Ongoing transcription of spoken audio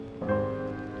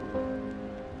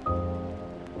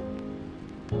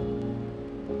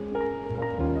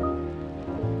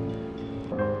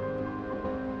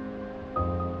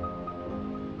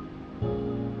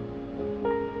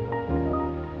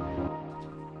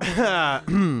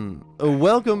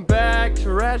Welcome back,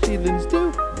 Trash Heathens, to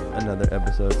another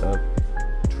episode of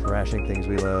Trashing Things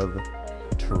We Love,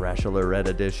 Trashler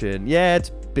Edition. Yeah, it's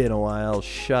been a while.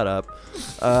 Shut up.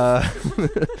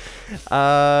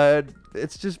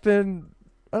 It's just been,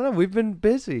 I don't know, we've been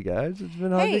busy, guys. It's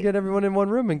been hard to get everyone in one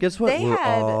room, and guess what? We're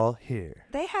all here.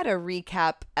 They had a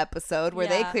recap episode where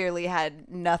they clearly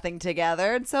had nothing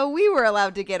together, and so we were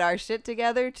allowed to get our shit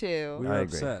together, too. We were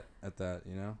upset at that,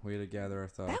 you know? We had to gather our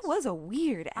thoughts. That was a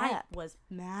weird app. I was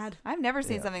mad. I've never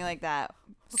seen something like that.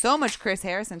 So much Chris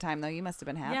Harrison time, though. You must have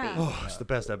been happy. Yeah. Oh, it's the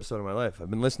best episode of my life.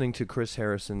 I've been listening to Chris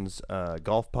Harrison's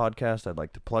golf podcast. I'd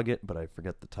like to plug it, but I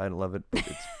forget the title of it. But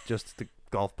it's just the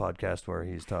golf podcast where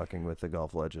he's talking with the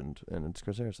golf legend, and it's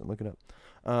Chris Harrison. Look it up.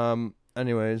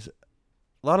 Anyways,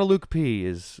 a lot of Luke P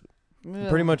is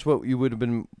pretty much what you would have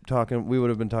been talking. We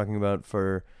would have been talking about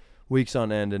for weeks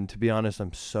on end. And to be honest,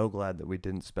 I'm so glad that we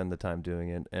didn't spend the time doing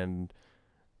it, and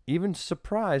even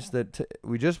surprised that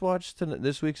we just watched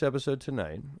this week's episode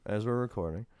tonight as we're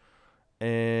recording,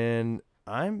 and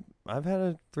I've had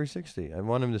a 360. I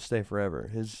want him to stay forever.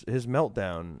 His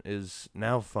meltdown is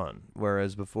now fun,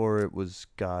 whereas before it was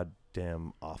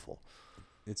goddamn awful.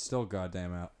 It's still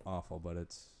goddamn awful, but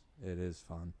it is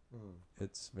fun.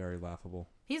 It's very laughable.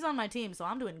 He's on my team, so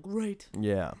I'm doing great.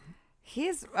 Yeah.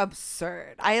 He's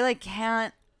absurd. I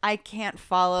can't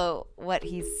follow what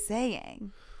he's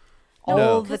saying.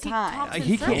 All the time.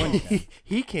 He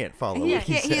can't follow. He what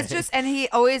can't. he's He's just, and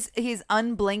he's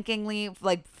unblinkingly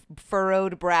like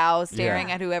furrowed brow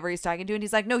staring at whoever he's talking to, and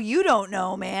he's like, "No, you don't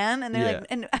know, man." And they're like,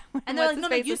 and they're like, "No,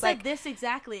 you said this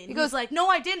exactly." And he goes like, "No,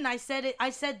 I didn't. I said it. I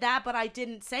said that, but I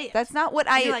didn't say it." That's not what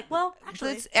and you're like, well,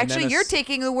 actually, you're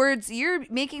taking the words. You're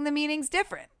making the meanings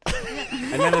different.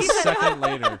 And then a second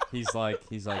later, he's like,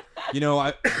 you know,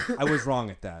 I was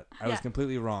wrong at that. I was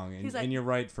completely wrong, and you're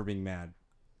right for being mad.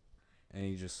 And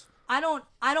he just... I don't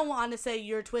want to say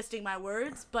you're twisting my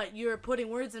words, but you're putting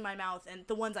words in my mouth, and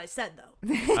the ones I said though.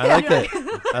 I like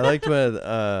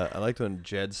that. I liked when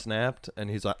Jed snapped, and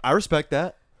he's like, "I respect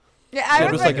that." Yeah,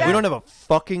 Jed was like, "If we don't have a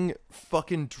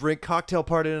fucking drink cocktail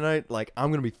party tonight, like I'm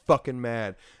gonna be fucking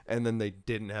mad." And then they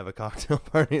didn't have a cocktail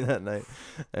party that night,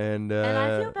 and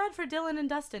I feel bad for Dylan and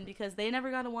Dustin because they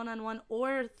never got a one-on-one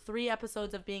or 3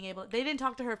 episodes of being able. They didn't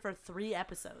talk to her for 3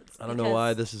 episodes. I don't know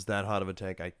why this is that hot of a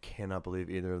take. I cannot believe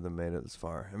either of them made it this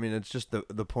far. I mean, it's just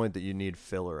the point that you need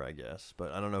filler, I guess.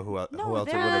 But I don't know who else it would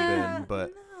have been.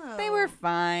 But they were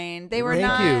fine. They were Thank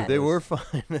not. you. They were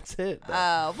fine. That's it.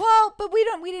 Well, but we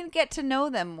didn't get to know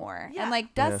them more. Yeah. And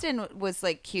like Dustin was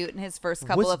like cute in his first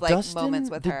couple of like moments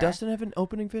with her. Did Dustin have an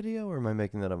opening video, or am I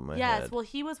making that up in my head? Yes. Well,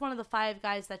 he was one of the 5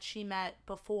 guys that she met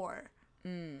before.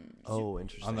 Oh,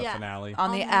 interesting. On the finale.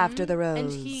 On the After the Rose.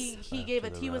 And he gave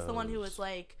it. He was the one who was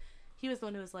like,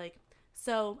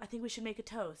 so I think we should make a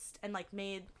toast, and like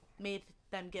made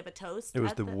them give a toast. It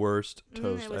was the worst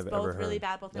toast I've ever heard. It was both really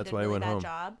bad. Both of them did a really bad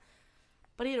job.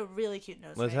 But he had a really cute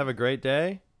nose. Let's have a great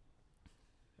day.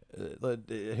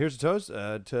 Here's a toast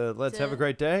to let's have a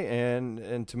great day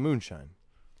and to moonshine,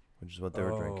 which is what they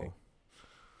were drinking.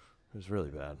 It was really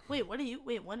bad. Wait, what?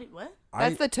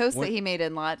 That's the toast that he made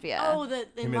in Latvia. Oh,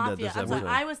 in Latvia. I'm sorry.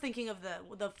 I was thinking of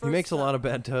the first. He makes a lot of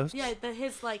bad toasts. Yeah,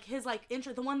 his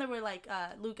intro, the one that were like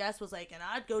Luke S was like, and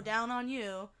I'd go down on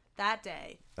you that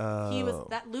day. He was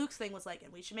that Luke's thing was like,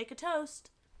 and we should make a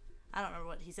toast. I don't remember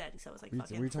what he said. He said it was like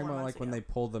fucking. Were you talking about like when they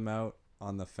pulled them out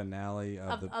on the finale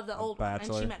of the old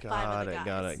Bachelor? And she met 5 of the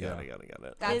guys. Got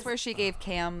it. That's where she gave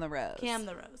Cam the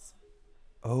rose.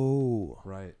 Oh,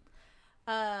 right.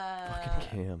 Fucking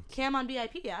Cam. Cam on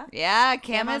VIP, yeah. Yeah,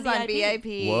 Cam is on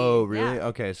VIP. Whoa, really? Yeah.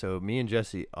 Okay, so me and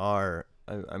Jesse are.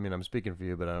 I mean, I'm speaking for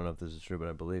you, but I don't know if this is true, but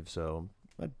I believe so.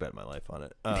 I'd bet my life on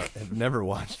it. Have never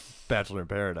watched Bachelor in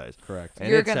Paradise. Correct. And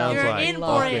you're sounds like in for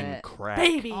fucking it, crack.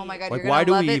 baby. Oh my god, like you're why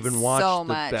gonna do we love even it watch so The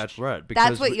much. Bachelorette? Because,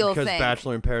 That's what you'll because think.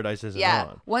 Bachelor in Paradise isn't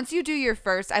on. Once you do your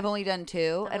first, I've only done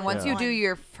 2, and once you do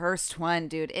your first one,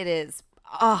 dude, it is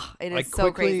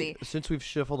so crazy. Since we've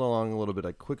shuffled along a little bit,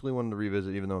 I quickly wanted to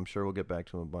revisit, even though I'm sure we'll get back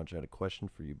to him a bunch. I had a question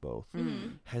for you both. Mm-hmm.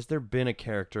 Has there been a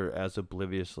character as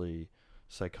obliviously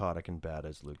psychotic and bad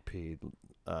as Luke P?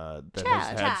 That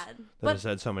has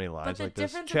had so many lies like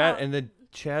this. Chad, and then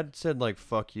Chad said like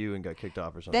 "fuck you" and got kicked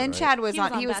off or something. Then right? Chad was on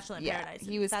Bachelor in Paradise.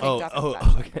 He was kicked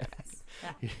off. Okay.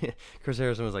 Yeah. Chris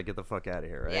Harrison was like, "Get the fuck out of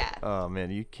here!" Right? Yeah. Oh man,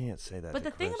 you can't say that. But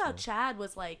the thing about Chad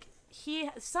was like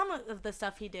some of the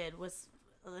stuff he did was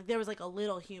there was like a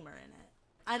little humor in it.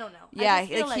 I don't know. Yeah,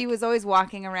 like he was always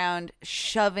walking around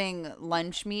shoving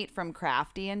lunch meat from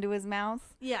Crafty into his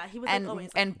mouth. Yeah, he was always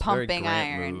and pumping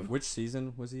iron. Which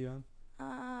season was he on?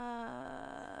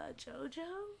 JoJo.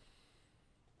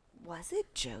 Was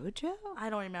it JoJo? I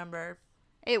don't remember.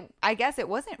 I guess it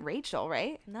wasn't Rachel,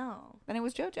 right? No. Then it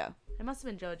was JoJo. It must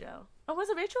have been JoJo. Oh, was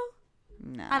it Rachel?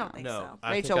 No. I don't think No, so.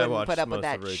 I Rachel think I wouldn't watched put up with most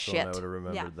that of Rachel shit. And I would have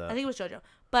remembered Yeah, that. I think it was JoJo.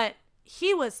 But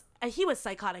he was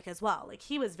psychotic as well. Like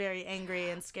he was very angry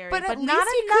and scary, But but at not least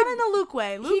he not could- in the Luke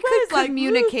way. Luke He way could is like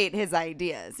communicate his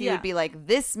ideas. He Yeah. would be like,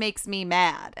 "This makes me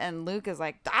mad," and Luke is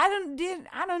like, "I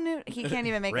don't know." He can't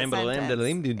even make a sentence.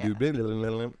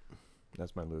 Yeah.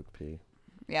 That's my Luke P.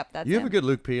 Yep, that's You have him. a good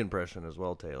Luke P impression as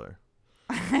well, Taylor.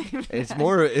 It's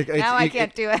more. Now I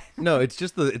can't do it. No, it's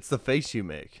just the face you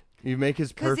make. You make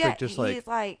his perfect, just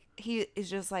like he is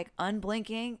just like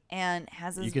unblinking and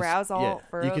has his You can brows all you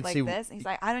furrowed can like see- this. And he's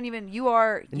like, I don't even. You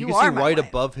are. and You can are see my right wife.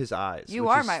 above his eyes. You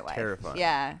which are is my wife. terrifying.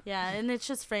 Yeah. Yeah, and it's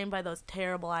just framed by those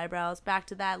terrible eyebrows. Back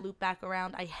to that, loop back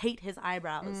around. I hate his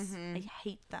eyebrows. I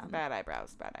hate them. Bad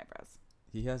eyebrows. Bad eyebrows.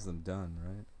 He has them done,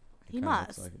 right? He kinda looks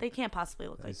must. like it. They can't possibly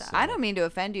look like He's that. so- I don't mean to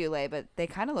offend you, Lay, but they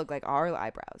kind of look like our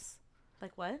eyebrows.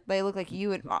 Like what? They look like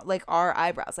you and like our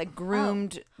eyebrows, like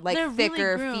groomed, like they're really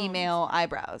thicker groomed. female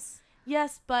eyebrows.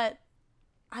 Yes, but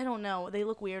I don't know. They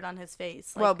look weird on his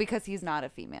face. Like, Well, because he's not a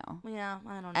female. yeah,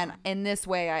 I don't know. And in this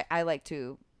way, I like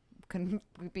to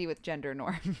be with gender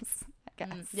norms, I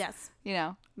guess. Yes. You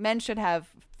know, men should have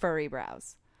furry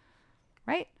brows,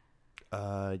 right?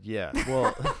 Yeah.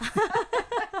 Well,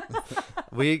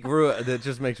 we grew. That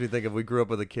just makes me think of we grew up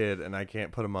with a kid, and I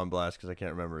can't put him on blast because I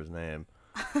can't remember his name.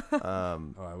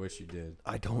 Oh, I wish you did.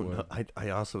 I don't would. know. I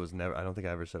also was never. I don't think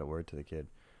I ever said a word to the kid,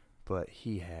 but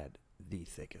he had the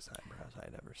thickest eyebrows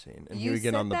I'd ever seen, and he You would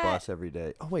get said on the that- bus every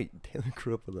day. Oh wait, Taylor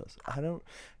grew up with us. I don't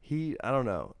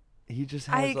know. He just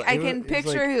has. I like, can it was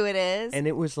picture like, who it is. and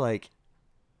it was like,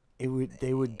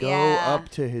 they would go Yeah. up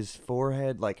to his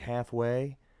forehead like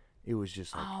halfway. It was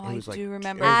just like Oh, it I was like do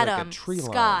remember. it was Adam, like a tree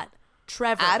line. Scott,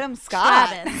 Trevor, Adam Scott.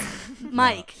 Travis,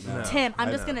 Mike, No, Tim. I'm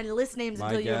I just know. gonna list names My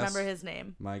until you guess- remember his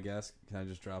name. My guess. Can I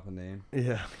just drop a name?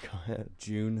 Yeah, go ahead.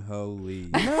 Junho Lee.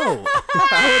 No,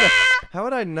 how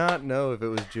would I not know if it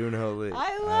was Junho Lee?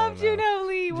 I love don't know. Juno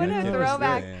Lee. What a Junho is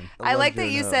throwback. Man. I love like that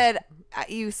you Junho. said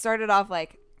you started off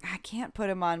like, I can't put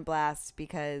him on blast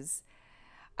because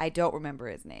I don't remember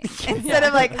his name. Instead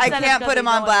of like, I Instead of can't because put you him don't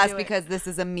on wanna blast do it. because this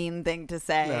is a mean thing to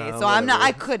say. No, So I'm not, I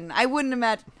whatever. couldn't. I wouldn't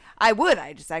imagine. I would.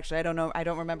 I don't know. I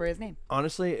don't remember his name.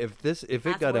 Honestly, if it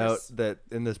That's got worse. out that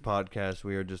in this podcast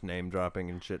we are just name dropping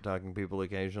and shit talking people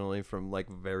occasionally from like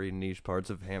very niche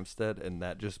parts of Hampstead, and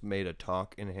that just made a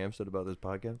talk in Hampstead about this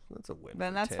podcast, that's a win.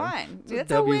 Then for that's Tim. fine. It's a It's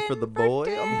W win for the boy.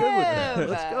 I'm good with that. Tim.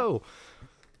 Let's go.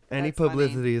 Any That's funny.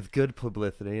 publicity is good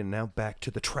publicity, and now back to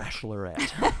the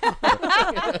Trashlerette.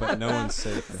 But no one's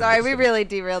safe. in Sorry, we Hampstead. really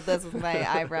derailed this with my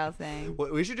eyebrow thing.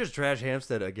 Well, we should just trash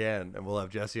Hampstead again, and we'll have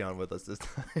Jesse on with us this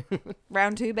time.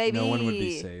 Round 2, baby. No one would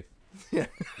be safe. No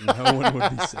one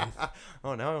would be safe.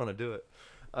 Oh, now I want to do it.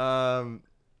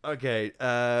 Okay,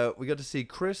 we got to see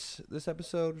Chris this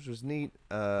episode, which was neat.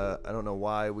 I don't know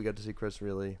why we got to see Chris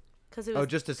really. Because it was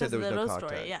Just to say 'cause there of was the no Rose cocktail.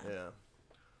 story. Yeah.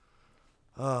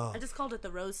 Oh, I just called it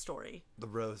the Rose story. the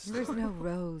rose. There's no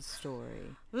Rose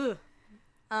story. Ugh.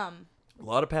 A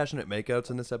lot of passionate makeouts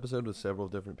in this episode with several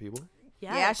different people.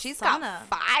 Yeah, she's sauna. got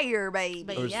fire, baby.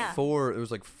 But There was yeah. four. It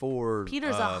was like four.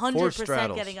 Peter's four 100%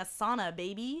 straddles. getting a sauna,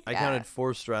 baby. I Yeah. counted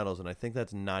 4 straddles, and I think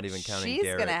that's not even counting She's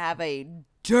Garrett. gonna have a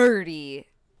dirty.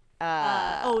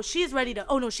 She's ready to.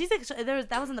 Oh no,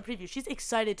 that was in the preview. She's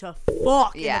excited to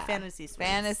fuck in Yeah. the fantasy suite.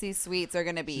 Fantasy suites are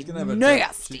gonna be She's gonna have a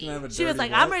nasty. She's gonna have a She was dirty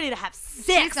like, what? "I'm ready to have sex."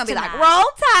 She's gonna be like, tonight." roll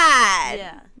tide.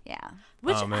 Yeah. Yeah.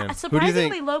 Which Oh, man. Who do you surprisingly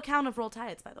think- low count of roll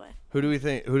tides, by the way. Who do we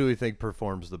think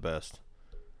performs the best?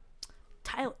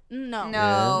 Tyler, no,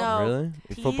 No. no, Really?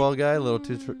 A Pete- football guy, a little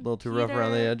too rough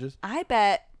around the Peter. edges. I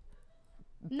bet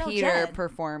no, Peter Jed.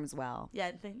 performs well. Yeah,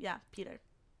 Peter. I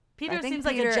Peter think seems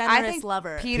like Peter- a I generous think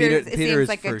lover. Peter Peter seems is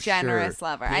like a for generous sure.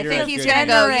 lover. I Peter think is he's good. gonna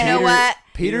go. You know Peter- what?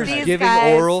 Peter's These giving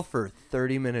guys- oral for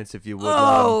 30 minutes if you would.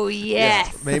 Oh love.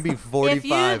 yes. Maybe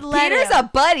 45. let Peter's him. a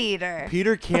butt eater.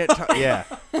 Peter can't. Yeah.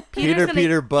 Peter's gonna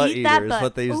Peter butt eat eater that is butt.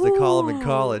 what they used to call him in Ooh.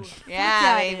 college. Fuck Yeah,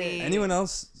 yeah, baby. dude. Anyone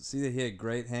else see that he had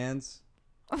great hands?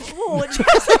 Ooh,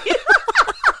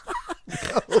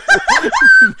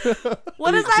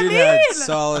 what does that Dude mean? had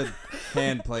solid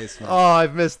hand placement. Oh,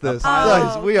 I've missed this. Oh,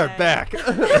 Guys, we are okay. back.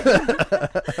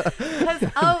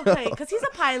 Because he's a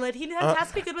pilot. He has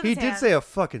to be good with He his did hands. say a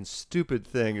fucking stupid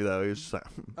thing though. He was just like,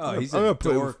 Oh, he's I'm a gonna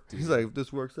put- dork, dude. He's like, if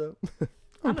this works out,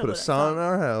 I'm gonna gonna put a put a sauna in sauna.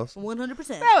 our house. 100%.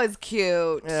 That was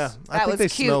cute. Yeah, I that think was they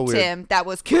cute, smell weird. Tim. That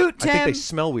was cute, Tim. I think they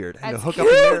smell weird. And to That's hook up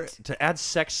in there cute. to add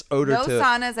sex odor No to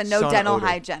saunas and no sauna dental odor.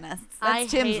 hygienists. I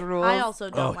That's Tim's hate- rules. I also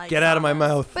don't Oh, like get out of my saunas.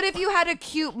 mouth. But if you had a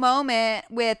cute moment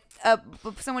with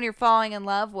someone you're falling in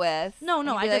love with. No, and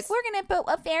you'd I be like, just- we're gonna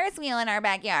put a Ferris wheel in our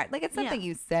backyard. Like it's something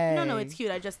you say. No, it's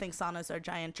cute. I just think saunas are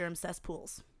giant germ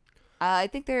cesspools. I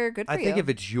think they're good for I you. think if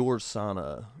it's your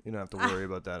sauna, you don't have to worry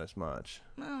about that as much.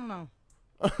 I don't know.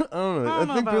 I don't know. I don't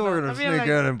I think know people about are that. going I to feel sneak like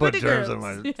in and put pretty germs in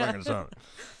girls. my Yeah. fucking sauna.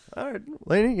 All right,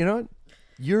 lady, you know what?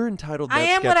 You're entitled to I that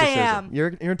am what I skepticism. am.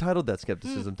 You're entitled to that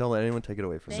skepticism. Don't let anyone take it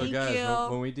away from So you. Thank guys,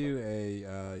 you. when we do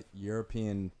a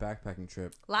European backpacking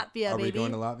trip, Latvia, are baby. we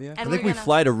going to Latvia? And I we're think we gonna-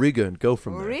 fly to Riga and go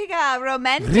from there. Riga,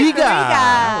 romantic Riga.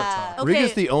 Riga. Okay.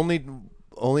 Riga's the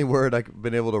only word I've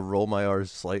been able to roll my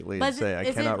R's slightly But and say. I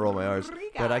is cannot it roll my R's,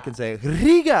 Riga? but I can say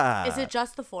Riga. Is it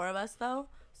just the 4 of us though?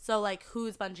 So like,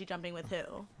 who's bungee jumping with who?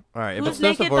 All right, if who's it's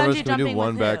just the naked four of us, bungee can we do jumping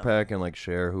one with who? backpack and like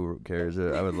share who carries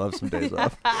it? I would love some days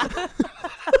off.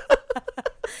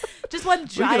 Just one We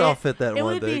giant. could all fit that in it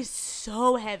one would day. be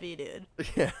so heavy, dude.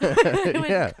 Yeah. would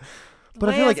Yeah. But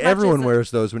I weigh feel like as much everyone as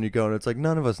wears those when you go, and it's like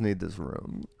none of us need this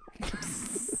room.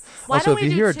 Why Also, don't if we you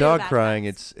do hear a 2 dog backpacks? crying,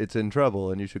 it's in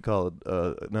trouble, and you should call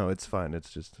it. No, it's fine. It's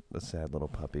just a sad little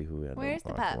puppy who had Where's to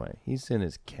the walk pup? away. He's in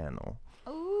his kennel.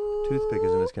 Ooh. Toothpick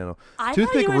is in his kennel. I thought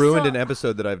Toothpick you were ruined so- an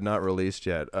episode that I've not released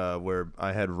yet, where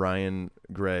I had Ryan,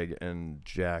 Greg, and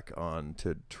Jack on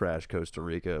to trash Costa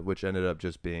Rica, which ended up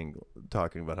just being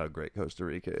talking about how great Costa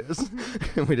Rica is.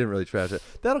 And we didn't really trash it.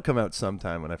 That'll come out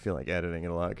sometime when I feel like editing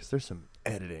it a lot, because there's some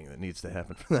editing that needs to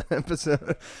happen for that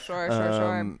episode. Sure.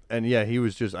 And yeah, he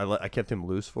was just, I kept him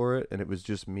loose for it, and it was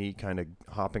just me kind of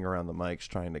hopping around the mics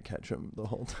trying to catch him the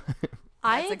whole time.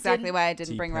 That's exactly didn't- why I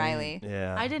didn't bring T-Pain. Riley.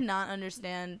 Yeah. I did not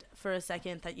understand for a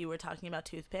second that you were talking about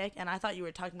Toothpick, and I thought you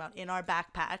were talking about in our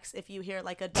backpacks. If you hear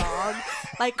like a dog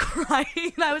like crying,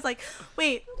 and I was like,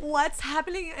 "Wait, what's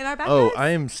happening in our backpacks?" Oh, I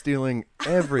am stealing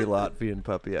every Latvian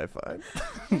puppy I find.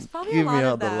 There's probably Give a me lot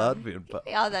all of the them. Latvian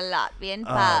puppy. All the Latvian Oh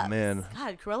pups. man.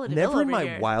 God, Cruella de Vil Never in over my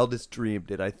here. wildest dream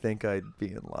did I think I'd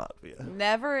be in Latvia.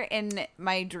 Never in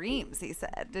my dreams, he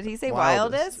said. Did he say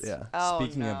Wildest, wildest? yeah. Oh,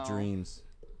 Speaking no. of dreams,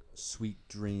 sweet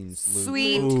dreams, Luke.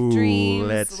 Sweet Ooh, dreams.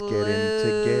 let's get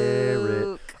into Garrett.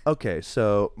 Luke. Okay,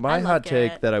 so my I love hot take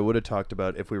Garrett. that I would have talked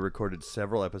about if we recorded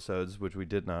several episodes, which we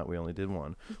did not, we only did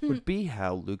one, would be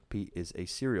how Luke P is a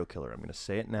serial killer. I'm going to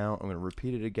say it now. I'm going to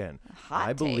repeat it again. Hot I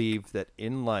take. believe that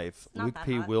in life, not Luke that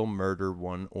P hot. will murder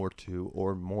 1 or 2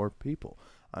 or more people.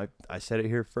 I said it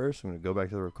here first. I'm going to go back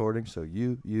to the recording, so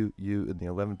you, and the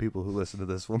 11 people who listen to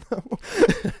this will know.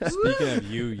 Speaking of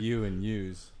you, and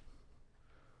yous.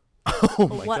 Oh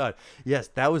my What? God! Yes,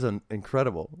 that was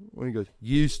incredible. When he goes,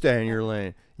 "You stay in your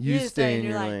lane. You stay in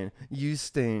your lane. You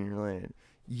stay in your lane.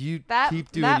 You That-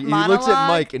 keep doing." that He looks at monologue-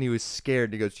 Mike and he was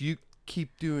scared. He goes, "You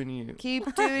keep doing you."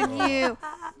 Keep doing you.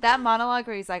 That monologue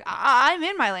where he's like, I'm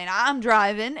in my lane. I'm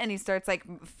driving. And he starts like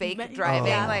fake But- driving.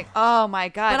 Yeah. Like, oh my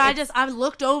God. But it's- I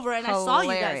looked over and I saw you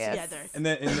guys hilarious.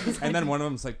 together. And then one of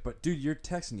them's like, "But dude, you're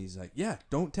texting." He's like, "Yeah,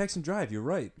 don't text and drive. You're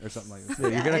right," or something like that. Yeah,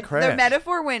 you're gonna It- crash. The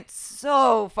metaphor went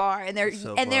so far, and they're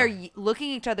So they're far. looking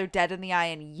each other dead in the eye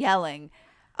and yelling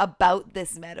about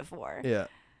this metaphor. Yeah.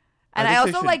 And I I think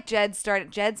they also should- like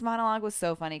Jed's monologue was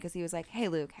so funny because he was like, "Hey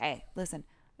Luke, hey, listen,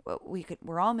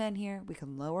 we're all men here. We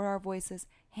can lower our voices.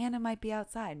 Hannah might be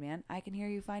outside, man. I can hear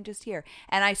you fine just here.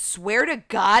 And I swear to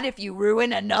God, if you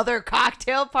ruin another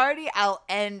cocktail party, I'll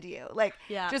end you." Like,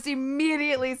 Yeah. just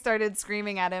immediately started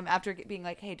screaming at him after being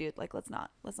like, "Hey, dude, like let's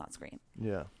not scream.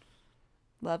 Yeah.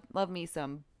 Love me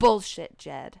some bullshit,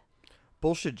 Jed."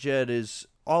 Bullshit Jed is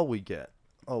all we get.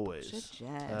 Always. Bullshit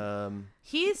Jed.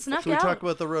 He snuck Should we out. talk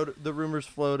about the rumors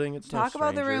floating? It's no Talk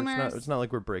about the stranger. rumors. It's not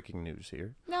like we're breaking news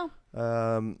here. No.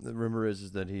 The rumor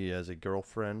is that he has a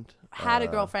girlfriend. Had a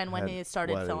girlfriend when had- he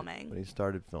started when filming. When he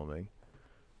started filming.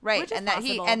 Right, Which is and that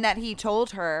possible. he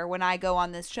told her, when I go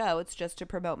on this show, it's just to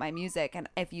promote my music, and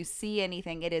if you see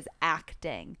anything, it is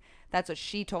acting. That's what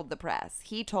she told the press.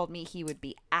 He told me he would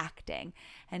be acting,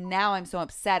 and now I'm so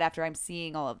upset after I'm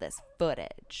seeing all of this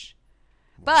footage.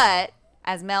 But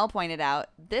as Mel pointed out,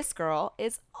 this girl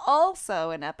is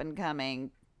also an up and coming,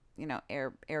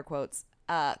 air quotes,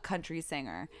 country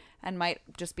singer, and might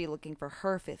just be looking for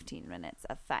her 15 minutes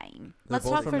of fame. They're Let's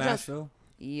both talk from for just- Nashville.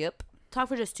 Yep. Talk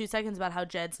for just 2 seconds about how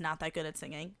Jed's not that good at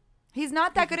singing. He's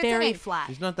not that good at Very singing. flat.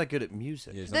 He's not that good at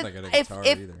music. Yeah, he's The- not that good at if guitar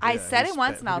if either. I Yeah, said he's it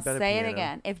once and I'll pretty bad at say it piano.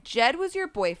 again. If Jed was your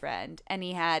boyfriend and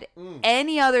he had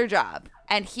any other job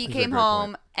and he That's a came great home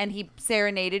point. and he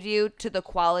serenaded you to the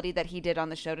quality that he did on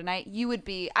the show tonight,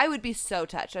 I would be so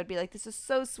touched. I'd be like, this is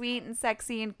so sweet and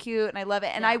sexy and cute and I love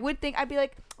it. And Yeah. I'd be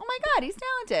like, oh my God, he's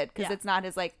talented because Yeah. it's not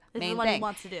his This main is what thing. he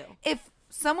wants to do. If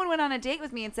someone went on a date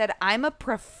with me and said, I'm a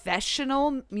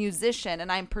professional musician and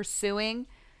I'm pursuing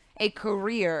a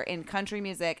career in country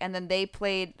music, and then they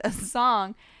played a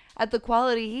song at the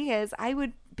quality he is, I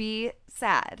would be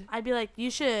sad. I'd be like, you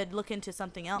should look into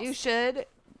something else. You should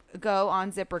go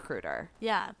on ZipRecruiter.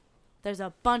 Yeah. There's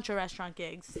a bunch of restaurant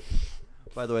gigs.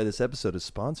 By the way, this episode is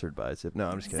sponsored by No,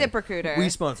 I'm just kidding. ZipRecruiter. We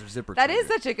sponsor ZipRecruiter. That is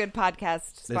such a good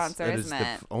podcast sponsor, that is isn't the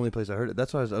it? only place I heard it.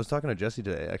 That's why I was talking to Jesse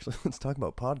today, actually. Let's talk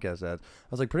about podcast ads. I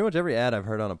was like, pretty much every ad I've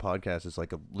heard on a podcast is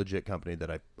like a legit company that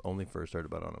I only first heard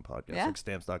about on a podcast. Yeah. Like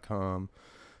Stamps.com,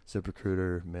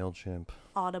 ZipRecruiter, MailChimp.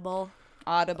 Audible.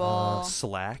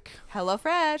 Slack.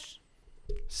 HelloFresh.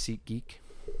 SeatGeek.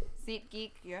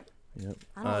 SeatGeek. Yep. Yep.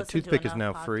 I don't listen to Toothpick is now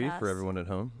enough free for podcasts. everyone at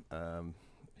home.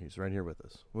 He's right here with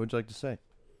us. What would you like to say?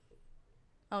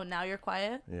 Oh, now you're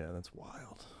quiet? Yeah, that's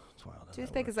wild. It's wild. how that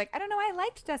Toothpick works. is like, I don't know. I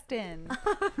liked Dustin.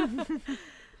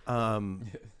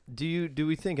 Do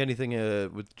we think anything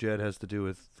with Jed has to do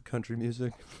with country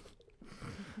music?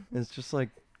 It's just like,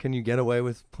 can you get away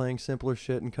with playing simpler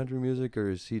shit in country music, or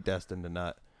is he destined to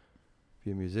not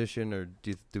be a musician, or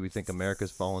do we think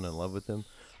America's fallen in love with him?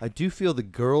 I do feel the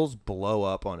girls blow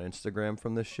up on Instagram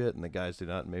from this shit, and the guys do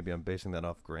not. Maybe I'm basing that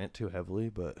off Grant too heavily,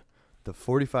 but the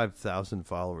 45,000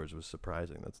 followers was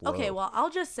surprising. That's low. Okay, well, I'll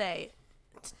just say,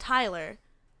 Tyler,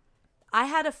 I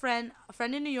had a friend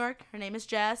in New York. Her name is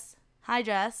Jess. Hi,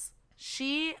 Jess.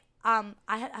 She, I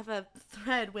have a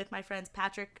thread with my friends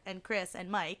Patrick and Chris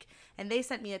and Mike, and they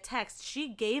sent me a text. She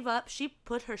gave up. She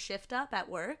put her shift up at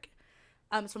work.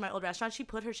 It's from my old restaurant. She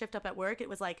put her shift up at work. It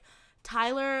was like,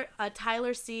 Tyler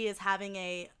C is having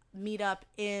a meetup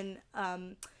in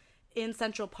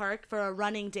Central Park for a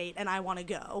running date, and I want to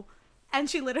go. And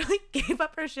she literally gave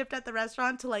up her shift at the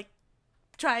restaurant to like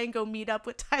try and go meet up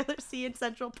with Tyler C in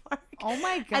Central Park. Oh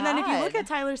my God. And then if you look at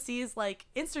Tyler C's like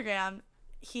Instagram,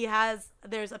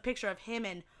 there's a picture of him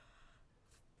and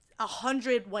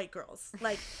 100 white girls,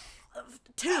 like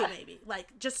 2 maybe,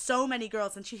 like just so many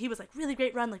girls. And he was like, really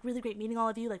great run, like really great meeting all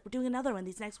of you. Like we're doing another one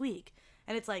these next week.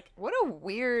 And it's like, what a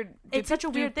weird. It's such a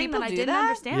weird thing that people I do didn't that?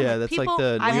 understand. Yeah, Like, that's people, like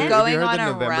the. I'm have going you heard on the a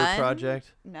November run.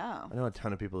 Project? No. I know a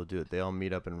ton of people that do it. They all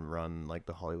meet up and run like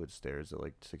the Hollywood Stairs at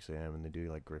like 6 a.m. and they do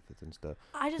like Griffith and stuff.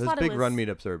 I just Those thought big it was run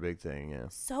meetups are a big thing. Yeah.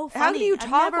 so funny. How do you I've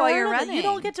talk never while heard you're of it. running? You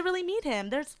don't get to really meet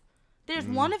him. There's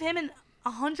one of him and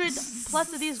 100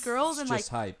 plus of these girls, and It's like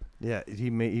just hype. Yeah,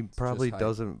 he probably hype.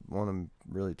 doesn't want to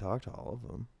really talk to all of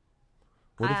them.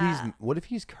 Ah. What if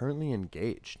he's currently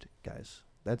engaged, guys?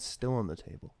 That's still on the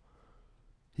table.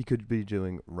 He could be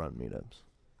doing run meetups.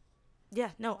 yeah,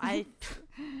 no,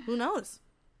 who knows?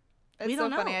 It's We so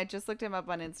don't funny. know. I just looked him up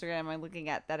on Instagram. I'm looking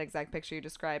at that exact picture you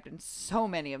described, and so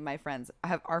many of my friends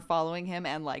are following him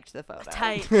and liked the photo.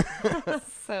 Tight.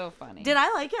 So funny. Did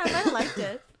I like it? I might have liked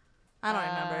it. I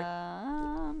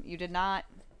don't remember. You did not.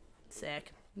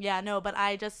 Sick. Yeah, no, but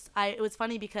it was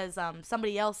funny because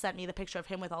somebody else sent me the picture of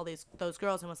him with all those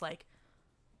girls and was like,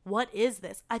 "What is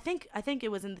this?" I think it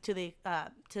was to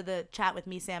the chat with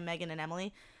me, Sam, Megan, and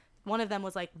Emily. One of them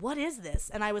was like, "What is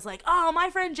this?" And I was like, "Oh, my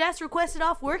friend Jess requested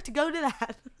off work to go to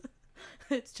that."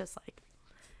 It's just like,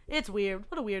 it's weird.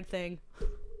 What a weird thing.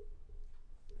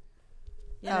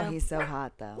 You know? He's so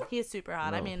hot though. He is super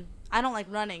hot. I No. mean, I don't like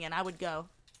running, and I would go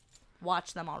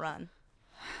watch them all run.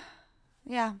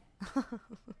 Yeah.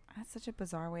 That's such a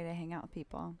bizarre way to hang out with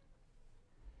people.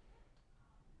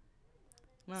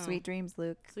 Wow. Sweet dreams,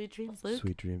 Luke. Sweet dreams, Luke.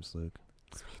 Sweet dreams, Luke.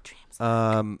 Sweet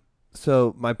dreams.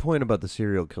 So my point about the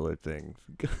serial killer thing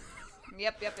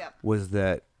Yep. was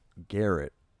that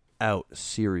Garrett out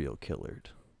serial killered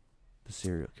the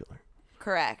serial killer.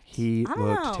 Correct. He I don't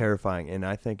looked know. terrifying, and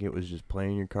I think it was just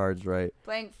playing your cards right.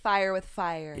 Playing fire with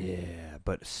fire. Yeah,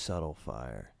 but subtle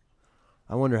fire.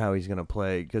 I wonder how he's going to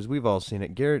play, because we've all seen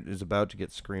it. Garrett is about to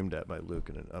get screamed at by Luke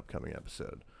in an upcoming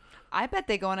episode. I bet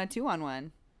they go on a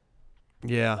 2-on-1.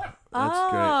 Yeah, that's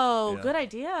Oh, great. Yeah. good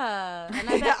idea. And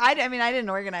I bet, I mean, I didn't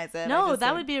organize it. I no, just that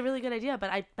said- would be a really good idea. But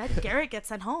I bet Garrett gets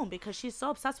sent home because she's so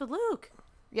obsessed with Luke.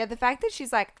 Yeah, the fact that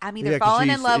she's like, I'm either Yeah, 'cause falling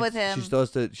in she's- love with it's- him. She still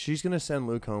has to, she's going to send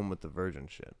Luke home with the virgin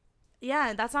shit. Yeah,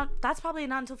 and that's probably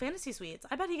not until Fantasy Suites.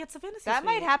 I bet he gets the Fantasy That Suite.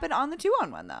 might happen on the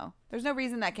 2-on-1 though. There's no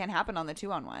reason that can't happen on the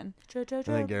 2-on-1. True, true, I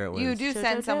true. think Garrett wins. You do True,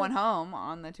 send true, someone true. home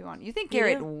on the 2-on. You think You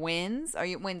Garrett do. wins? Or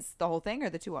wins the whole thing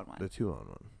or the 2-on-1? The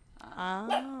 2-on-1.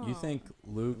 Oh. You think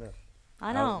Luke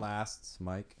I know. outlasts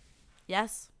Mike?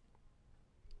 Yes.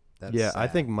 That's Yeah, I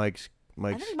sad. think Mike's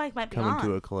I think Mike might be coming on.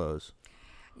 to a close.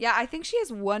 Yeah, I think she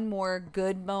has one more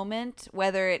good moment,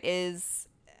 whether it is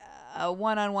a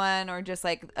one-on-one or just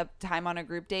like a time on a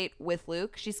group date with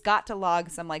Luke. She's got to log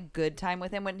some like good time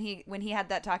with him when he had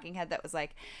that talking head that was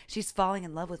like, she's falling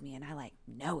in love with me and I like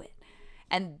know it.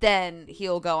 And then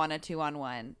he'll go on a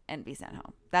 2-on-1 and be sent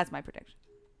home. That's my prediction.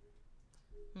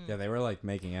 Yeah, they were like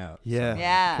making out. Yeah.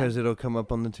 Yeah. Because it'll come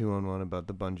up on the 2-on-1 about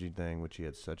the bungee thing, which he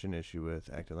had such an issue with,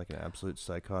 acted like an absolute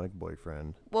psychotic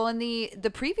boyfriend. Well, and the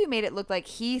preview made it look like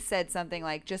he said something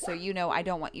like, just so you know, I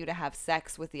don't want you to have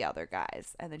sex with the other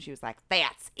guys. And then she was like,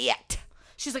 that's it.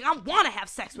 She's like, I want to have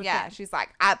sex with Yeah, him. she's like,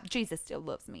 Jesus still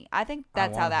loves me. I think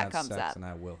that's I how wanna that have comes sex up. and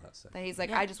I will have sex. That he's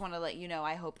like, Yeah. I just want to let you know,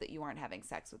 I hope that you aren't having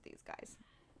sex with these guys.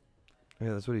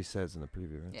 Yeah, that's what he says in the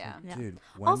preview, right? Yeah. Yeah. Dude,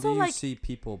 when Also, do you like- see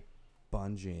people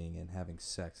bungeeing and having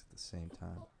sex at the same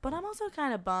time? But I'm also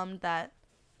kind of bummed that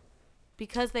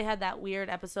because they had that weird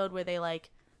episode where they like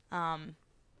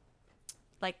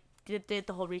did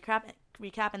the whole recap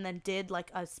and then did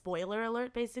like a spoiler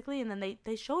alert basically, and then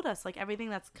they showed us like everything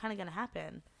that's kind of gonna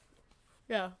happen.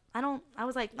 Yeah, I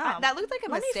was like, no, That looked like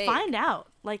a let mistake. me find out.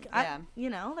 Like, Yeah.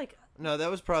 like No, that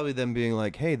was probably them being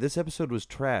like, hey, this episode was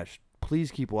trash.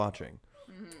 Please keep watching.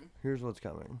 Here's what's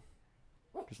coming.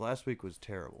 Because last week was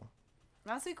terrible.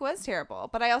 Last week was terrible,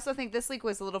 but I also think this week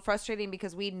was a little frustrating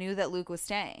because we knew that Luke was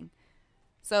staying.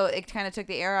 So it kind of took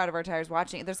the air out of our tires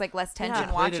watching it. There's like less tension Yeah.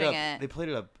 They played watching up, They played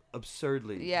it up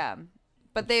absurdly. Yeah.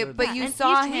 But Absurdly. you and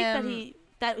saw each him. week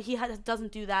that he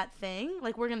doesn't do that thing.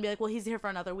 Like, we're gonna be like, well, he's here for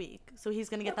another week, so he's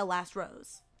gonna get the last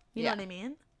rose. You Yeah. know what I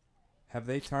mean? Have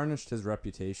they tarnished his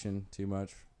reputation too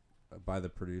much by the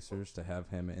producers to have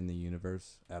him in the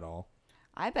universe at all?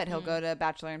 I bet he'll go to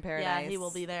Bachelor in Paradise. Yeah, he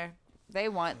will be there. They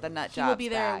want the nut He jobs will be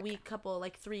there back. week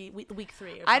 3.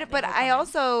 Or But something. I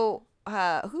also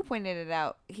who pointed it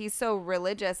out? He's so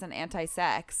religious and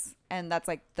anti-sex, and that's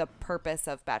like the purpose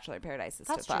of Bachelor in Paradise is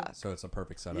That's to true. fuck. So it's a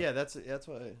perfect setup. Yeah, that's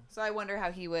why. So I wonder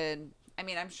how he would. I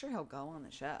mean, I'm sure he'll go on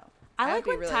the show. I would like be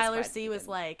when really Tyler surprised if C he was didn't.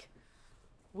 like,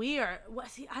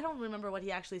 I don't remember what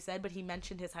he actually said, but he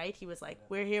mentioned his height. He was like,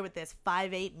 we're here with this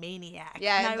 5'8" maniac. And I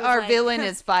Yeah, was our like- villain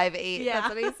is 5'8". Yeah.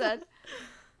 That's what he said.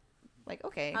 Like,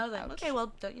 okay. I was like, ouch. okay,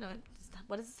 well,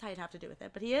 what does his height have to do with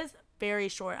it? But he is very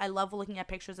short. I love looking at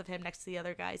pictures of him next to the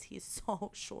other guys. He's so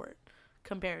short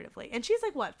comparatively. And she's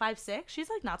like, what, 5'6"? She's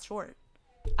like not short.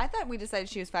 I thought we decided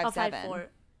she was 5'7". 5'4".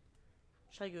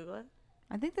 Should I Google it?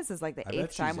 I think this is like the I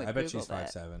eighth time we've bet Googled she's it.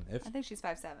 5'7". If I think she's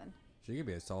 5'7". she could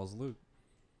be as tall as Luke.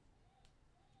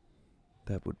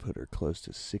 That would put her close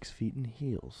to 6 feet in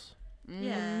heels.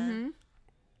 Yeah.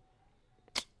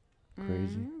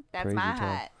 Crazy. That's Crazy my tall.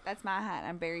 hat. That's my hat.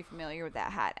 I'm very familiar with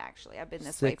that hat, actually. I've been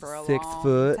this way for a 6 long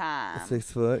foot. time.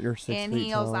 6 foot. You're 6 In feet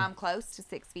heels, tall. I'm close to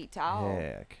 6 feet tall.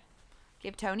 Heck.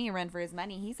 Give Tony a run for his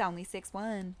money. He's only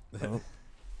 6'1". Oh,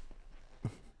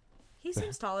 He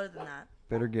seems taller than that.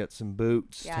 better get some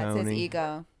boots, Yeah, Tony. it's his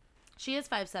ego. She is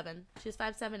 5'7". She's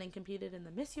 5'7" and competed in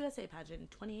the Miss USA pageant in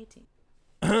 2018.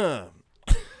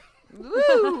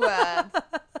 Woo!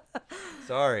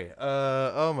 Sorry.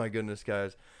 Oh my goodness,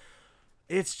 guys.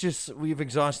 It's just we've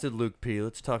exhausted Luke P.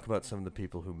 Let's talk about some of the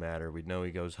people who matter. We know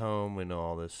he goes home. We know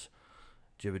all this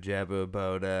jibba jabba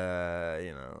about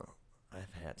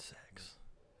I've had sex.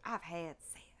 I've had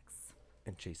sex.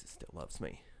 And Jesus still loves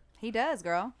me. He does,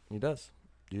 girl. He does.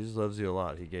 Jesus loves you a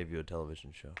lot. He gave you a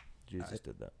television show. Jesus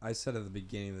did that. I said at the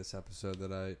beginning of this episode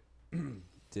that I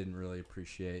didn't really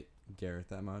appreciate Garrett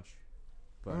that much,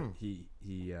 but he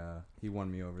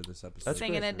won me over this episode. That's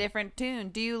Singing great. a different tune.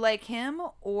 Do you like him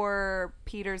or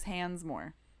Peter's hands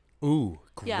more? Ooh,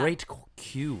 Yeah. great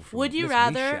cue. From Would you Miss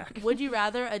rather Meshach. would you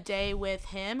rather a day with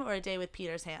him or a day with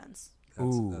Peter's hands?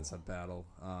 Ooh. That's a battle.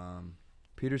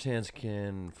 Peter's hands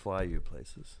can fly you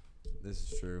places.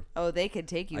 This is true. Oh, they could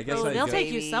take you. I guess Oh, I'd they'll go-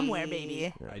 take you somewhere,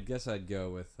 baby. I guess I'd go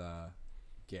with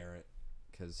Garrett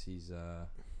because he's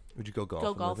Would you go golfing?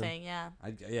 Go with him? golfing, yeah.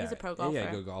 yeah, He's a pro Yeah,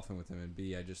 golfer. go golfing with him, and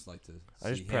B, I just like to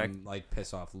I see just him like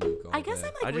piss off Luke all I guess day.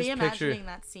 I'm like I just reimagining picture-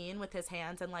 that scene with his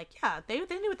hands and like, yeah, they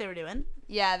knew what they were doing.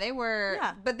 Yeah, they were.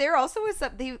 Yeah. But there also was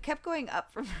some. They kept going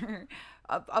up from her,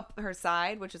 up her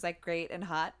side, which is like great and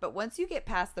hot. But once you get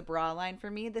past the bra line, for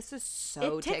me, this is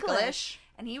so It's ticklish. ticklish.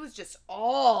 And he was just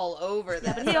all over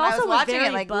this. but he And I also was was watching very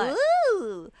it like, butt.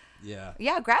 woo. Yeah,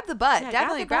 Yeah, grab the butt. Yeah,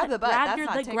 Definitely grab the butt. Grab That's your-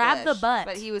 not like, grab the ticklish. butt.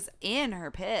 But he was in her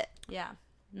pit. Yeah,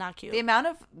 not cute. The amount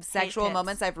of sexual pits.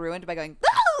 moments I've ruined by going,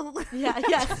 woo! yeah,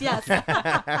 yes.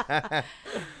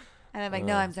 And I'm like,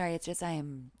 no, I'm sorry. It's just I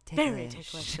am ticklish. Very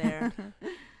ticklish there.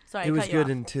 Sorry, It I was cut you good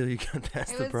off. until you got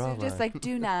past It the was bra just line. like,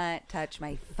 do not touch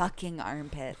my fucking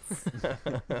armpits.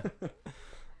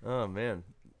 Oh man,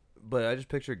 but I just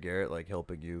picture Garrett like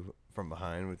helping you from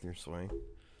behind with your swing.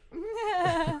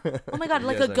 Oh my god, You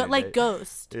like guys a on your like date.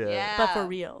 Ghost, Yeah. but for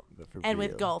real, But for and real.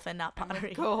 with golf and not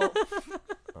pottery. Cool.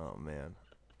 Oh man,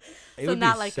 it So would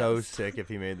not be like so Ghost. sick if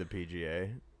he made the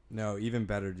PGA. no, even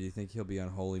better. Do you think he'll be on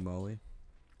Holy Moly?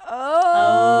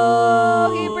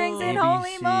 Oh, he brings in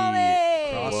holy ABC moly.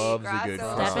 cross. Loves a good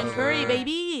crossover. cross. Stephen Curry,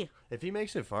 baby. If he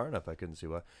makes it far enough, I couldn't see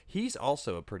why. He's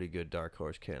also a pretty good dark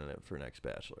horse candidate for next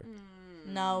Bachelor.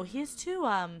 No, he's too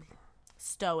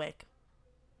stoic.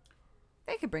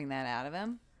 They could bring that out of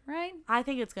him, right? I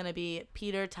think it's gonna be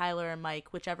Peter, Tyler, and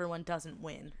Mike, whichever one doesn't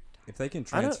win. If they can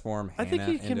I don't- transform I think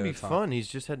Hannah he can into be a top- fun. He's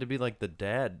just had to be like the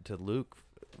dad to Luke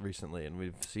recently, and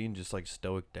we've seen just like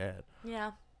stoic dad.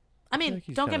 Yeah. I mean, like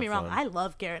he's don't get kinda me wrong. fun. I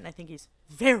love Garrett, and I think he's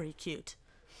very cute.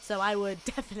 So I would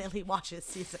definitely watch his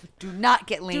season. Do not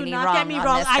get Lainey Do not wrong get me on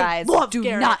wrong. this, I guys. love Do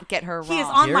Garrett. not get her wrong. He is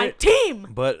on my Garrett- team.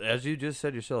 But as you just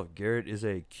said yourself, Garrett is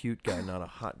a cute guy, not a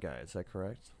hot guy. Is that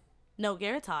correct? No,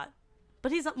 Garrett's hot,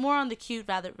 but he's more on the cute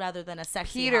rather than a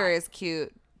sexy. Peter hot. is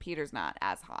cute. Peter's not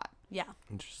as hot. Yeah.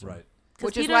 Interesting. Right. 'Cause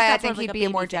Which is Peter's why I got sort think of like he'd be a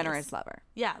more baby face. generous lover.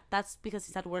 Yeah, that's because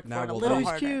he's had to work Now, for it a will little they- He's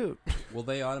harder. cute. Will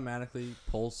they automatically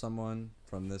pull someone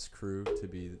from this crew to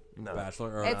be No.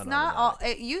 Bachelor? Or It's not all.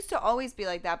 It used to always be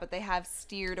like that, but they have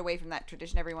steered away from that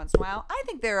tradition every once in a while. I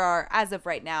think there are, as of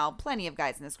right now, plenty of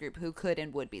guys in this group who could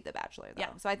and would be the Bachelor, though.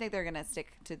 Yeah. So I think they're gonna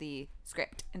stick to the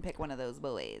script and pick one of those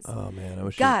boys. Oh man, I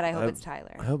wish. God, I hope it's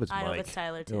Tyler. I hope it's I Mike. hope it's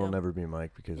Tyler, It'll too. never be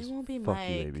Mike because It won't be fuck Mike.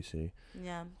 you, ABC.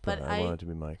 Yeah, But, but I want it to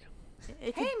be Mike.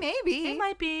 It Hey, could- maybe. It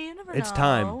might be. You never know. It's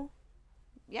time.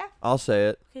 Yeah. I'll say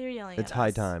it. Okay, you're yelling It's at high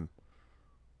us. time.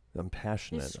 I'm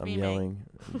passionate. I'm screaming. yelling.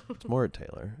 It's more at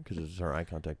Taylor because it's her eye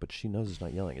contact, but she knows it's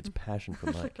not yelling. It's passion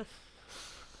for Mike.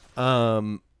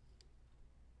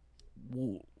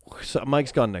 So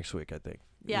Mike's gone next week, I think.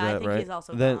 Yeah, Is I that think right? he's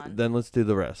also then, gone. Then let's do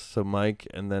the rest. So Mike,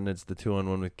 and then it's the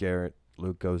 2-on-1 with Garrett.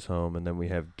 Luke goes home, and then we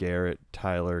have Garrett,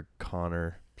 Tyler,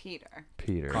 Connor, Peter.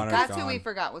 Peter. Connor- That's who we gone.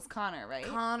 forgot was Connor, right?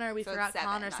 Connor, we So it's forgot 7,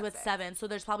 Connor, so not it's 6. 7. So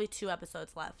there's probably 2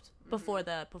 episodes left before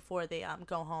they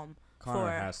go home Connor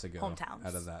for has to go hometowns.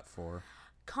 out of that 4.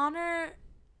 Connor,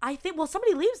 I think. Well,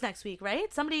 somebody leaves next week,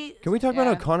 right? Somebody. Can we talk about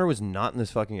Yeah. how Connor was not in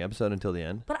this fucking episode until the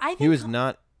end? But I think He was Con-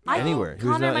 not I think anywhere. He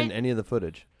was Connor not in might- any of the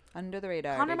footage. Under the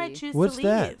radar. Connor baby. might choose What's to leave.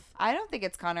 that? I don't think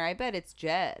it's Connor. I bet it's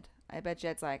Jed. I bet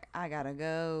Jed's like, I gotta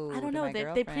go. I don't to know. my They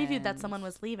previewed that girlfriend." someone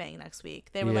was leaving next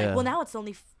week. They were Yeah. like, well, now it's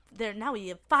only there. Now we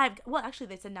have 5. Well, actually,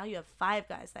 they said now you have 5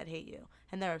 guys that hate you,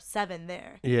 and there are 7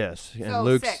 there. Yes, and So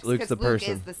Luke's 6, Luke's 'cause the Luke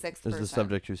person. is the 6th is the person.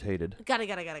 subject who's hated. Gotta.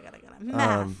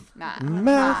 Math. Math.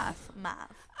 Math.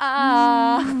 Math.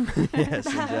 Yes,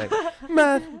 exactly.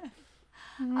 Math.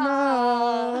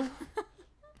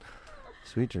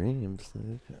 Sweet dreams,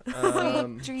 Luke.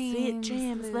 Sweet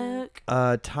dreams, Luke.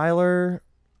 Tyler,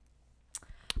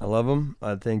 I love him.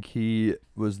 I think he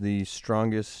was the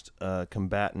strongest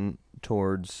combatant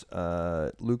towards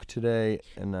Luke today,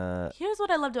 and Here's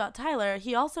what I loved about Tyler.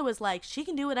 He also was like, she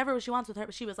can do whatever she wants with her.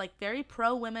 But she was like very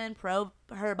pro women, pro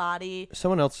her body.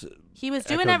 someone else. He was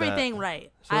doing Echoed that. everything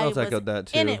right. Someone I else was echoed that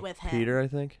too. in it with him. Peter, I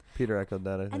think. Peter echoed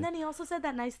that. I think. And then he also said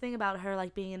that nice thing about her,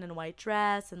 like being in a white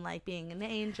dress and like being an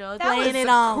angel, That laying was it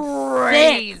on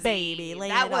crazy, thick, baby.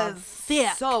 Laying that it on was thick.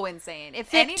 so insane. If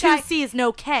Thick any 2 guy, C's,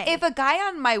 no K. if a guy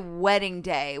on my wedding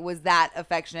day was that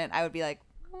affectionate, I would be like,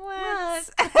 what?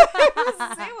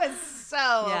 it was so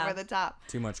Yeah. over the top.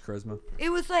 Too much charisma. It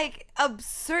was like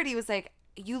absurd. He was like,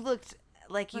 you looked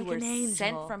like you Like were an angel.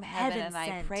 sent from heaven, Heaven and I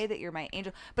sent. pray that you're my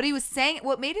angel. But he was saying,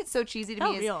 what made it so cheesy to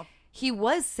Felt me is real. he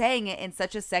was saying it in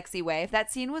such a sexy way. If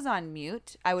that scene was on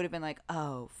mute, I would have been like,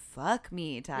 oh, fuck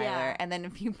me, Tyler. Yeah. And then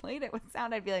if you played it with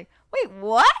sound, I'd be like, wait,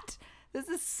 what? This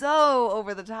is so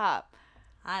over the top.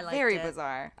 I liked Very it.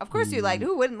 bizarre. Of course you liked.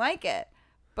 Who wouldn't like it?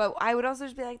 But I would also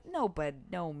just be like, no, but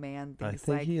no man I thinks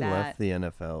think like he that. left the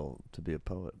NFL to be a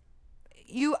poet.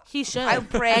 You, He should. I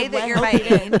pray that I you're my hope he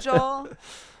did. angel.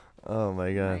 Oh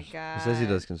my gosh. He says he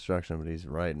God. does construction, but he's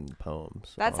writing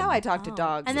poems. That's how I talk to Oh.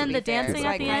 dogs. And to then be the fair, dancing so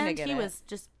I at the kinda end, get he it. was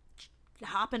just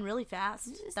hopping really fast.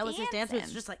 Just That was his dance. It was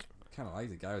dancing. just like, Kind of like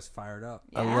the guy was fired up.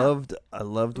 Yeah. I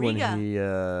loved when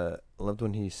Riga.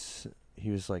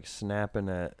 he was like snapping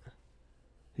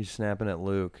at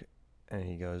Luke, and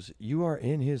he goes, "You are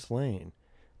in his lane,"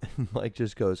 and Mike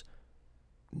just goes,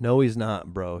 "No, he's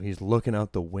not, bro. He's looking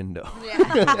out the window."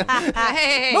 Yeah.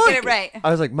 hey, get it right.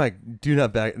 I was like, Mike, do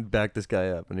not back this guy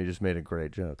up, and he just made a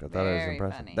great joke. I thought it was Very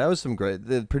impressive. funny. That was some great.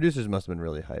 The producers must have been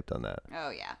really hyped on that. Oh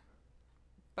yeah.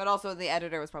 But also the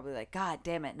editor was probably like, God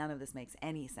damn it, none of this makes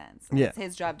any sense. Yeah. It's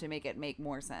his job to make it make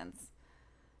more sense.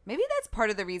 Maybe that's part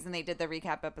of the reason they did the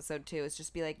recap episode too, is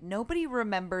just be like, nobody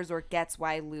remembers or gets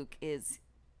why Luke is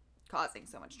causing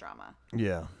so much drama.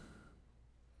 Yeah.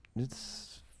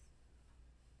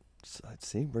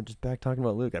 See, we're just back talking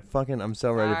about Luke. I'm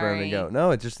so ready for him to go.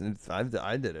 Sorry. No,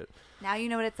 I did it. Now you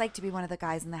know what it's like to be one of the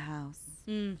guys in the house.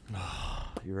 You're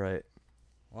right.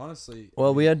 Honestly.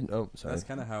 Well, we had. Oh, sorry. That's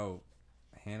kind of how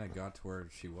Hannah got to where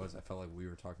she was. I felt like we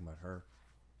were talking about her.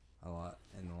 a lot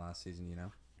in the last season. You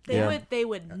know. They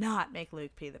would not make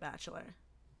Luke P the Bachelor.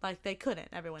 Like they couldn't.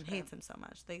 Everyone hates him so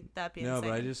much. That'd be insane. No,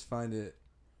 but I just find it.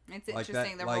 It's like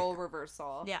interesting, that, the role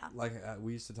reversal. Yeah. Like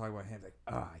we used to talk about him, like,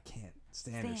 oh, I can't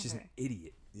stand her. She's an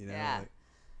idiot, you know. Yeah. Like,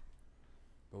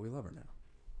 but we love her now.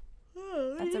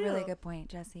 That's a really good point,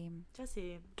 Jesse.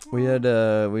 We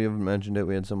haven't mentioned it.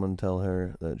 We had someone tell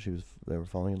her that they were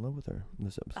falling in love with her in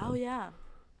this episode. Oh yeah.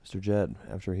 Mr. Jed,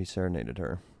 after he serenaded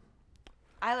her.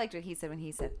 I liked what he said when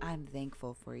he said, "I'm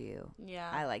thankful for you." Yeah.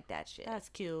 I like that shit. That's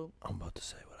cute. I'm about to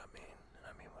say what I mean, and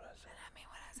I mean what I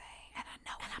say. And I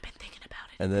know, and I've been thinking about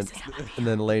it. And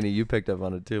then Lainey, you picked up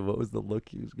on it too. What was the look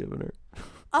he was giving her?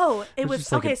 Oh, it was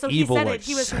just like okay. an So he evil, said like, it.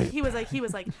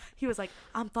 He was like,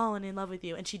 "I'm falling in love with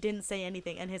you," and she didn't say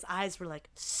anything, and his eyes were like,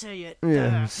 "Say it,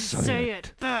 back. Say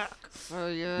it back."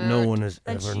 No one has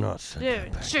ever not said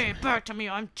that back. Say it back to me.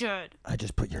 I'm Jed. I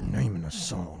just put your name in a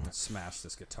song. Smash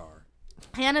this guitar.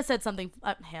 Hannah said something.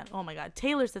 Oh my God,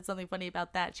 Taylor said something funny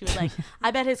about that. She was like,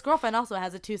 "I bet his girlfriend also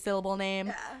has a 2-syllable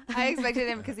name." I expected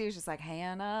him because he was just like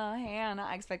Hannah.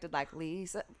 I expected like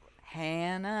Lisa.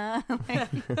 Hannah, like,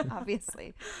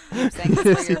 obviously. I'm saying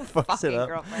this for your fucking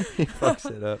girlfriend. He fucks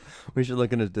it up. We should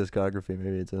look in his discography.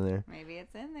 Maybe it's in there. Maybe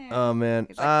it's in there. Oh man.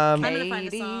 He's like, I'm gonna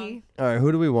find a song. All right.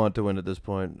 Who do we want to win at this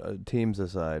point? Teams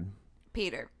aside.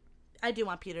 Peter. I do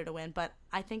want Peter to win, but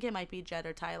I think it might be Jed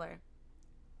or Tyler.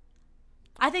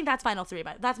 I think that's final three.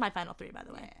 That's my final three, by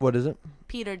the way. What is it?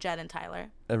 Peter, Jed, and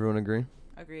Tyler. Everyone agree?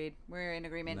 Agreed. We're in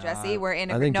agreement. Nah. Jesse, we're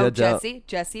in I agreement. think No, Jed's Jesse.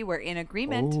 Jesse, we're in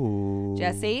agreement. Ooh.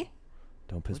 Jesse.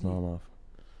 Don't piss Mom off.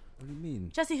 What do you mean?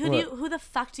 Jesse, who the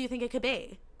fuck do you think it could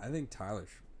be? I think Tyler.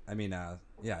 I think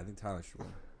Tyler should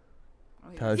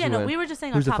win. Tyler Yeah, should no, win. we were just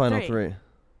saying Who's our the top final three. three?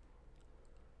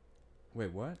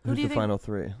 Wait, what? Who's do you the think- final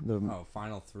three?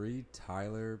 Final three: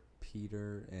 Tyler,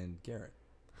 Peter, and Garrett.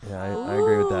 Yeah, I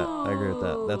agree with that. I agree with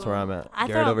that. That's where I'm at. I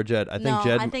Garrett thought- over Jed. I think no,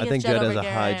 Jed. I think I it's think Jed Jed has over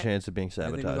a high Garrett. chance of being I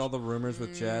think with all sabotaged. the rumors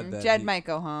with Jed, that Jed he- might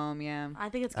go home, yeah. I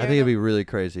think it's I Garrett. think it'd be really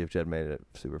crazy if Jed made it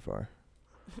super far.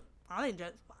 I think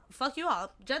Jed. Fuck you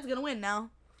all. Jed's gonna win now.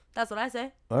 That's what I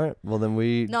say. All right. Well, then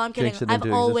we. No, I'm kidding. jinx it I've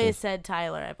into always existence. said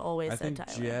Tyler. I've always I said think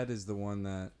Tyler. Jed is the one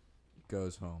that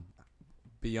goes home.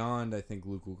 Beyond, I think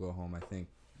Luke will go home. I think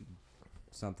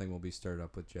something will be stirred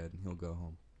up with Jed, and he'll go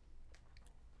home.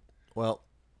 Well,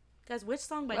 Guys, which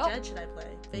song by Well- Jed should I play?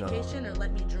 Vacation or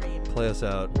Let Me Dream? play us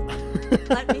out.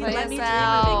 Let me Play us dream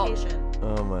out. or Vacation.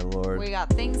 Oh my lord. We got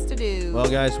things to do. Well,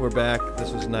 guys, we're back.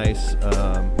 This was nice.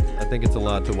 I think it's a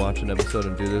lot to watch an episode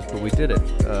and do this, but we did it.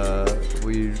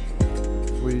 We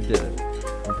did it.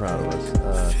 I'm proud of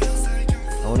us.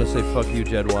 I want to say fuck you,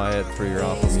 Jed Wyatt, for your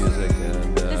awful music.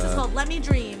 And This is called Let Me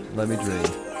Dream. Let Me Dream.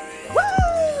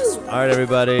 Woo! All right,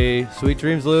 everybody. Sweet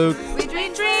dreams, Luke.